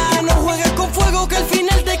decía, no juegues con fuego que al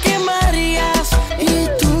final te quemarías. Y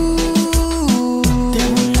tú te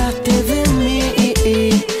burlaste de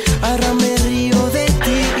mí, ahora me río de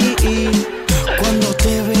ti. Cuando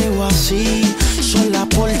te veo así, sola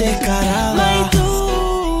por descarada. Y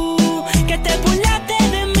tú, que te burlaste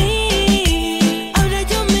de mí, ahora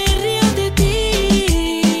yo me río de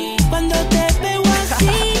ti. Cuando te veo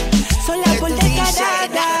así, sola por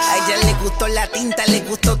descarada. A ella le gustó la tinta, le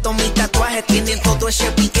gustó todo mi tatuaje. Tiene todo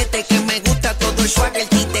ese piquete que me gusta, todo el swagger.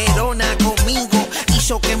 Titerona conmigo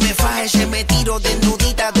hizo que me faje. Se me tiro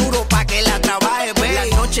desnudita duro pa' que la trabaje. Ve las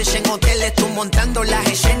noches en hoteles, tú montando las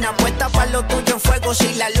escenas. Puesta pa' lo tuyo en fuego,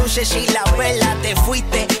 si las luces y la vela. Te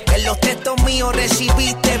fuiste, en los textos míos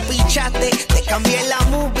recibiste, pichaste. Te cambié la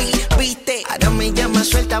movie, viste. Ahora me llama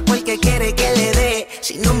suelta porque quiere que le dé.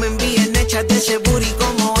 Si no me envíen hechas de ese booty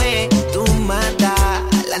como es. Tú matas,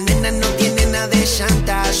 la nena no tiene nada de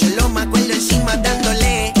santa. Solo me acuerdo encima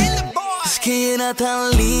dándole. Es que era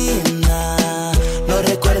tan linda, no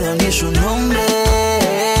recuerdo ni su nombre.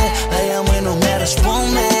 La llamo y no me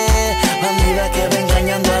responde. Bandida que va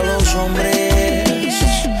engañando a los hombres.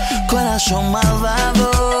 Corazón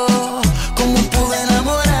malvado, ¿cómo pude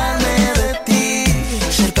enamorarme de ti?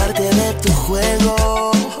 Ser parte de tu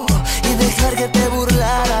juego y dejar que te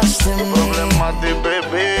burlaras de mí.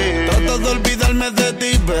 Trato de olvidarme de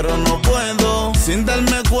ti, pero no puedo. Sin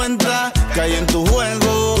darme cuenta, caí en tu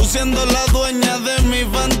juego. Tú siendo la dueña de mi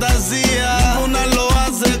fantasía. Ninguna lo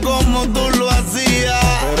hace como tú lo hacías.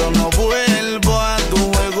 Pero no vuelvo a tu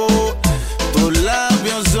juego. Tus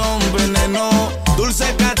labios son veneno.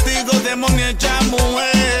 Dulce castigo, demonio hecha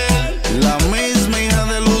mujer. La misma hija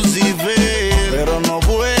de Lucifer. Pero no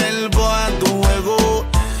vuelvo a tu juego.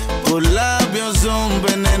 Tus labios son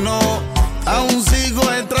veneno. Aún sigo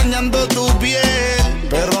extrañando tu piel,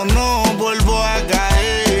 pero no vuelvo a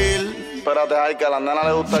caer. Espérate, ay, que a la nena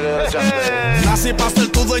le gusta que yo le chante. Nací para ser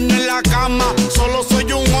tu dueño en la cama. Solo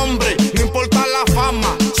soy un hombre, no importa la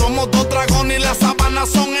fama. Somos dos dragones y las sábanas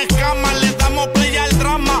son escamas. Le damos play al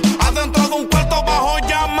drama, adentro de un cuarto bajo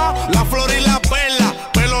llama. La flor y la perla,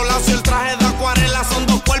 pelo lacio, el traje de acuarela. Son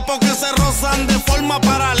dos cuerpos que se rozan de forma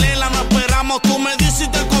paralela. No esperamos, tú me dices y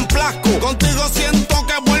te complazco. Contigo siento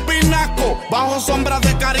que vuelvo y nazco. Bajo sombra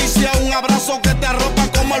de caricia, un abrazo que te arropa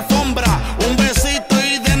como alfombra. Un besito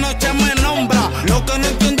y de noche me nombra. Lo que no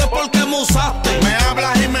entiendo es por qué me usaste. Me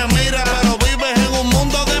hablas y me miras, pero vives en un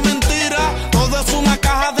mundo de mentiras. Todo es una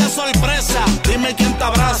caja de sorpresa. Dime quién te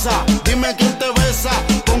abraza, dime quién te besa.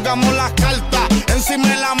 Pongamos las cartas encima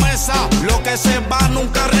de la mesa. Lo que se va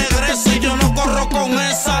nunca regresa y yo no corro con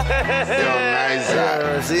esa.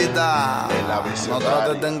 Bebecita, no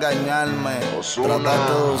trates de engañarme.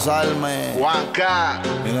 Trataste de usarme. Juanca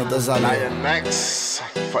y no te salió. Next,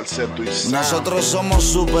 falseto y sound. Nosotros somos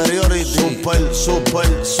superiority. Super,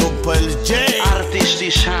 super, super J. Artist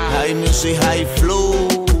y sound. High music, high flow.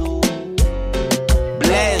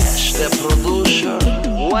 Bless the producer.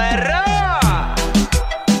 Guerra.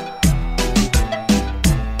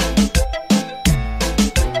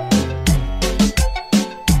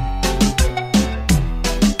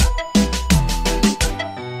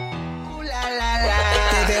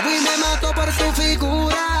 Te bebo y me mato por tu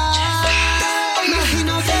figura.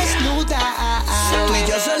 Imagino desnuda. Tú y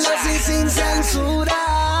yo solo así sin censura.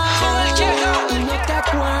 Y no te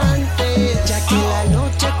aguantes, ya que la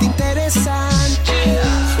noche está interesante.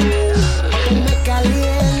 Ponme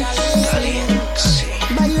caliente.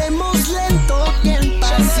 Bailemos lento que en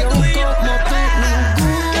pasión como tú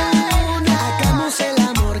ninguna. Hagamos el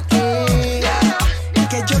amor que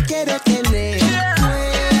yo quiero tener.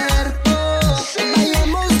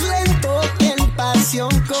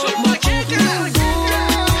 Como tú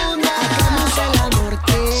ninguna. Hagamos el amor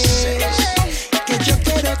que yo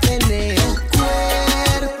quiero tener.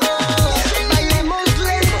 Cuerpo, bailemos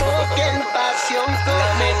lento que en pasión como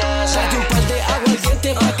tú. Saque un par de aguardiente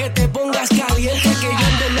pa' que te pongas caliente. Que yo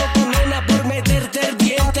ando loco, nena, por meterte el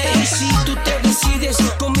diente. Y si tú te decides,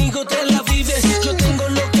 conmigo te la vives. Yo tengo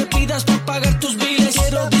lo que pidas para pagar tus biles.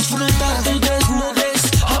 Quiero disfrutar tu desnudez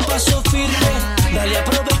a paso firme. Dale,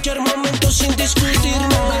 aprovecha el momento sin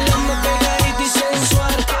discutirme. Bailame pegadita y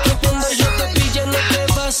sensual, que cuando yo te pille no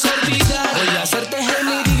te vas a olvidar. Voy a hacerte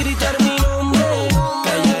gemir y gritar mi nombre.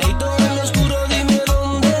 Calladito en lo oscuro, dime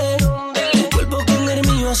dónde. Tu cuerpo con el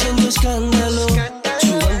mío haciendo escándalo.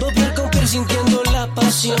 Sudando piel con piel, sintiendo la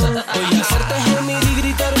pasión. Voy a hacerte gemir y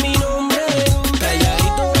gritar mi nombre.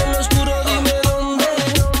 Calladito en lo oscuro, dime dónde.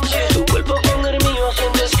 Tu cuerpo con el mío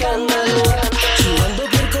haciendo escándalo. Sudando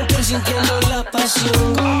piel con piel, sintiendo la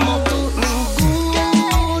pasión. Como tú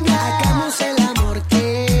ninguna. Hagamos el amor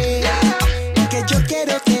que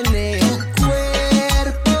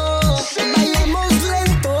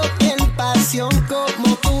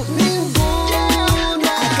como tú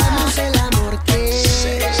ninguna. Hagamos el amor que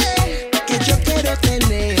yo quiero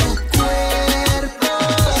tener tu cuerpo.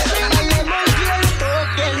 Bailemos lento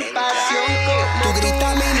que en pasión como tú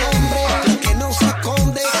gritas mi nombre, lo que no se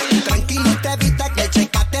esconde. Tranquilita evita que el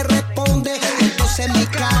checa te responde. Entonces en mi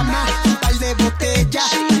cama, un par de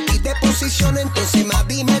botellas y de posición, entonces más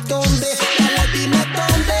dime dónde. Dale, dime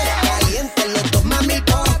dónde. Caliente los dos, mami,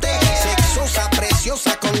 ponte. Sexosa,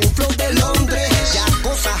 preciosa, con un flow de Londres. Ya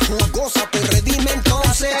cosa jugosa, pues redime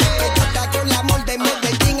entonces. Que yo te hago el amor de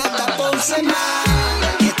Medellín hasta Ponce más.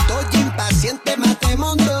 Que estoy impaciente,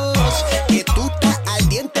 matémonos. Que tú estás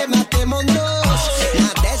ardiente, matémonos.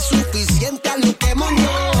 Nada es suficiente,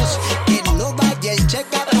 aloquémonos. Que no vaya el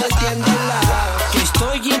checa partiéndola. Que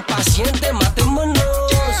estoy impaciente, matémonos.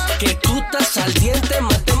 Que tú estás ardiente,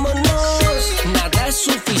 matémonos. Nada es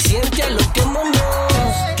suficiente,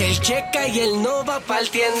 aloquémonos. Que el checa y el no va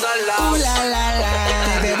partiendo la. La, la, la.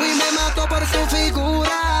 Te veo y me mato por tu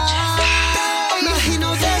figura. Te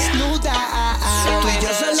imagino desnuda. Tú y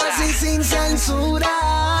yo solo así sin censura.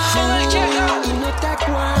 Y no te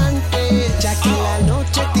aguantes, ya que la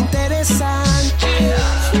noche está interesante.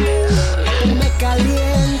 Me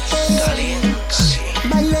caliente.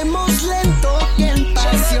 Bailemos lento que en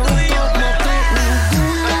pasión como tú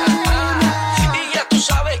ninguna. Y ya tú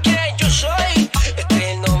sabes que yo soy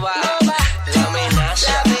este Nova, la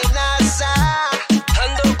amenaza.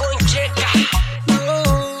 Ando con checa.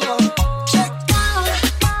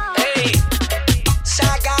 Ey,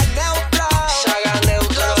 Saga neutro.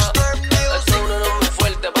 Esto es uno muy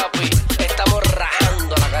fuerte, papi. Estamos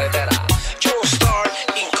rajando la carretera. Joestar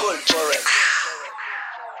Incorporated.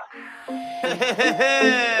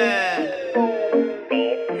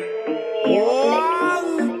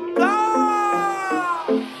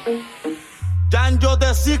 Janjo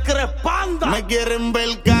de Secret Panda. Me quieren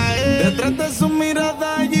ver caer detrás de su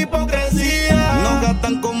mirada y hipocresía. No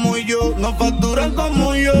gastan como yo, no facturan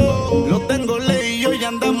como yo. Lo tengo leído y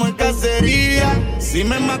andamos en cacería. Si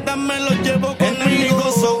me matan me lo llevo conmigo.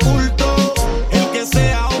 Enemigos ocultos, el que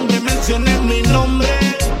sea hombre mencione mi nombre.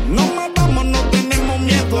 No matamos, no tenemos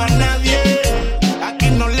miedo a nadie. Aquí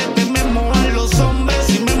no le tememos a los hombres.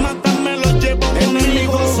 Si me matan me lo llevo conmigo.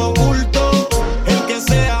 Enemigos ocultos, el que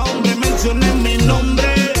sea hombre mencione mi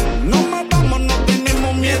nombre. No matamos, no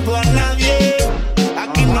tenemos miedo a nadie.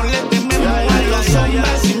 Aquí no le tememos a los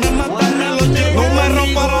hombres. Si me matan me lo llevo. Número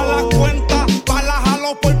para la cuenta, para la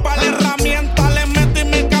jalo por para la herramienta. Le metí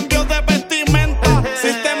mi cambio de vestimenta.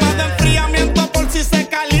 Sistema de enfriamiento por si se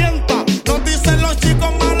calienta. Nos dicen los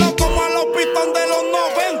chicos malos como a los pitón de los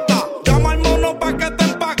 90. Llama al mono pa' que te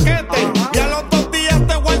empaquete. Y a los 2 días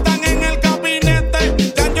te guardan en el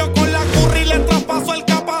gabinete. Ya yo con la curry le traspaso el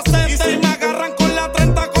capacete. Y si me agarran con la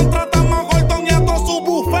 30 contratamos a Gordon y a todo su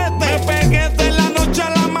bufete. Me pegué de la noche a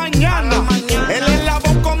la mañana. Él es la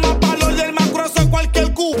voz con más valor y el más grueso de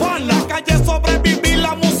cualquier cubano. La calle sobrevivir,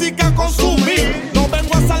 la música consumir. No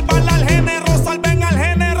vengo a salvar al género, salven al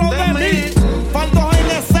género de mí. Faldos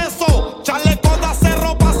en exceso, chaleco de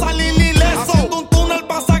acero pa' salir ileso. Haciendo un túnel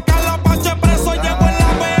pa' sacar la pache preso. Llevo en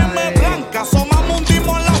la BM blanca, somos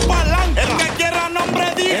hundimos las palancas. El que quiera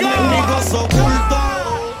nombre diga. Enemigos ocultos,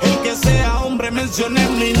 el que sea hombre mencione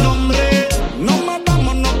mi nombre. No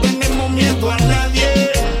matamos, no tenemos miedo a nadie.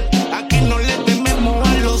 Aquí no le tememos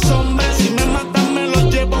a los hombres. Si me matan me los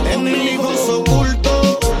llevo conmigo. Enemigos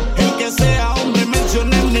ocultos, el que sea hombre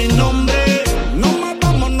mencione mi nombre. No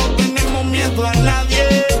matamos, no tenemos miedo a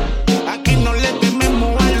nadie. Aquí no le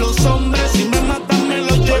tememos a los hombres. Si me matan me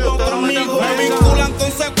los llevo conmigo. Me vinculan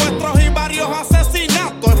con secuestros y varios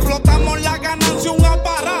asesinatos. Explotamos la ganancia, un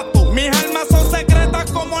aparato. Mis armas son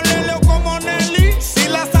secretas como Lele o como Nelly. Si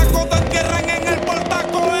la saco te entierran en el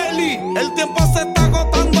portaco Eli. El tiempo se está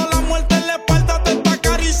agotando, la muerte en la espalda te está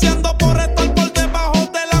acariciando. Por estar por debajo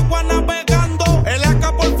del agua navegando. El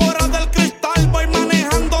AK por fuera del cristal, voy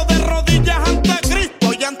manejando de rodillas ante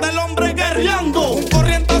Cristo y ante el hombre guerreando. Un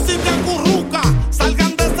corriente así te acurruca,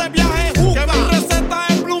 salgan de ese viaje juca. Que mi receta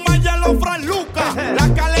es pluma y los Fran Lucas. Las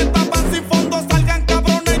caletas van sin fondo, salgan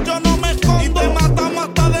cabrones, yo no me escondo. Y te matamos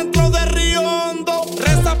hasta dentro de Río Hondo.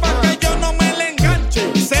 Reza pa' que yo no me le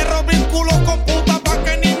enganche. Cerro vínculo con puta pa'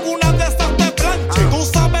 que ninguna de esas te planche. Tú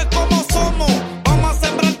sabes cómo somos, vamos a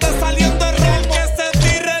sembrarte saliendo el ron. Que se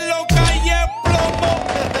tire loca y es plomo.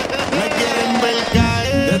 Me quieren ver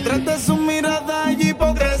caer detrás de su mirada y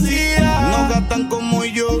hipocresía. No gastan como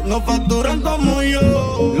yo, no facturan como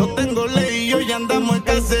yo. Lo tengo leído y andamos en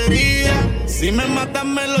cacería. Si me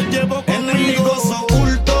matan me los llevo conmigo. Enemigos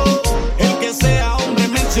ocultos, el que sea hombre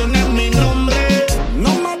mencione mi nombre.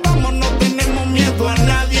 No matamos, no tenemos miedo a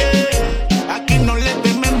nadie. Aquí no le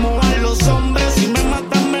tememos a los hombres. Si me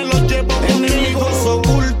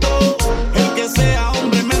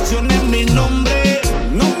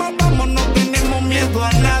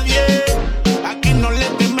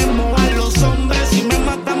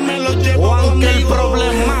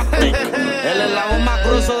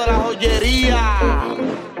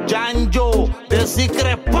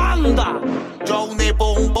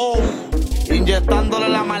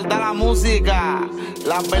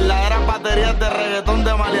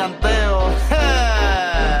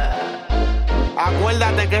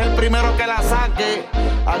Acuérdate que es el primero que la saque.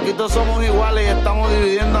 Aquí todos somos iguales y estamos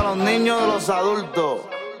dividiendo a los niños de los adultos.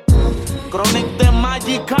 Chronic de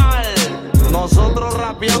Magical. Nosotros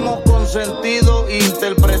rapeamos con sentido e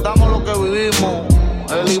interpretamos lo que vivimos.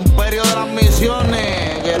 El imperio de las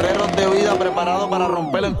misiones. Guerreros de vida preparados para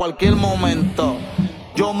romper en cualquier momento.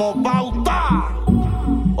 Yomo Pauta.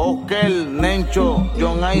 Oscar, Nencho,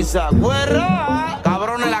 John Isaac. ¡Guerra!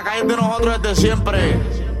 Cabrones, la calle de nosotros desde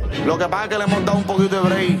siempre. Lo que pasa es que le hemos dado un poquito de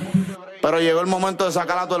break. Pero llegó el momento de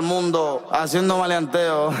sacar a todo el mundo haciendo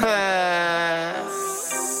maleanteo. ¿Hace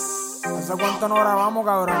cuánto no grabamos,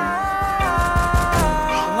 cabrón?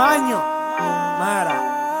 Un año. Mira,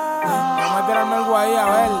 vamos a tirarme algo ahí, a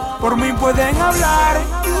ver. Por mí pueden hablar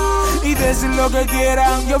y decir lo que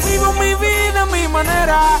quieran. Yo vivo mi vida a mi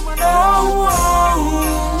manera. Oh,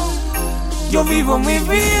 oh. Yo vivo mi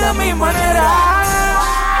vida a mi manera.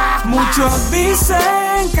 Muchos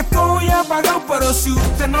dicen que estoy apagado, pero si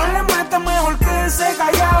usted no le mete, mejor quédese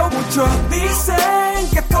callado. Muchos dicen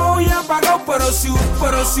que estoy apagado, pero si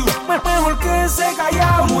mejor quédese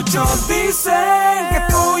callado. Muchos dicen que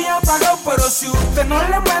estoy apagado, pero si usted no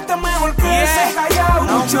le mete, mejor quédese callado.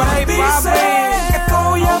 Muchos dicen que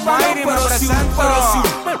estoy apagado, pero si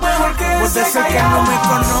mejor quédese callado. Que no me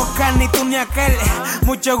conozcan ni tú ni aquel.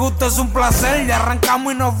 Mucho gusto, es un placer. Ya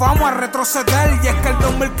arrancamos y nos vamos a retroceder. Y es que el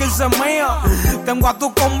 2015 es mío. Tengo a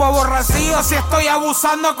tu combo aborrecido. Si estoy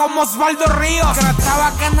abusando como Osvaldo Ríos. Que no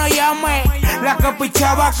estaba que no llame. La que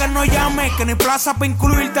pichaba que no llame. Que ni plaza para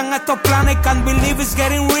incluirte en estos planes. Can't believe it's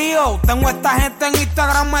getting real. Tengo a esta gente en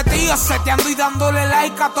Instagram metido, seteando y dándole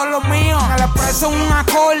like a todos los míos. Me le preso un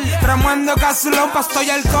acol. Tremendo casulón, pa' estoy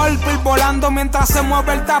alcohol. Pil volando mientras se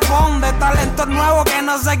mueve el tapón. De talentos nuevos que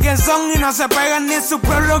no sé quién son. Y no se pegan ni en su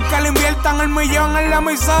pueblo, que le inviertan el millón en la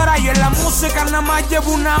emisora. Y en la música nada más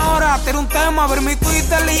llevo una hora. Tiro un tema, ver mi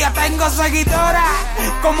Twitter y ya tengo seguidora.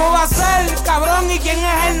 ¿Cómo va a ser, cabrón? ¿Y quién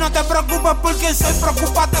es él? No te preocupes por quién soy,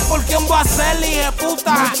 preocúpate por quién voy a ser, hija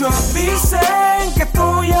puta. Muchos dicen que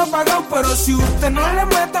estoy apagado, pero si usted no le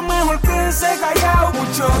mete, mejor quédese callado.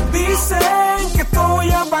 Muchos dicen que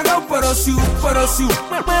estoy apagado, pero si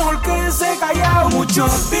mejor quédese callado.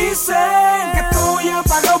 Muchos dicen que estoy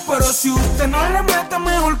apagado, pero si usted no le mete,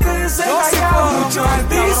 mejor quédese callado. Muchos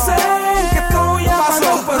dicen que estoy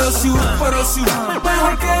apagado, pero si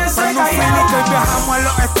mejor quédese callado. Que viajamos a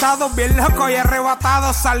los estados bien locos y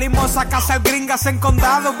arrebatados. Salimos a cazar gringas en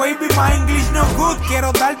condado. Baby, my English no good.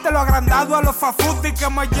 Quiero darte lo agrandado a los fast food y que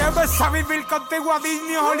me lleves a vivir contigo a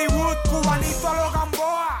Disney Hollywood. Cubanito a los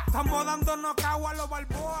Gamboa. Estamos dándonos cago a los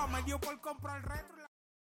Balboa. Me dio por comprar retro.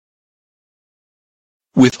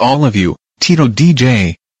 With all of you, Tito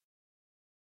DJ.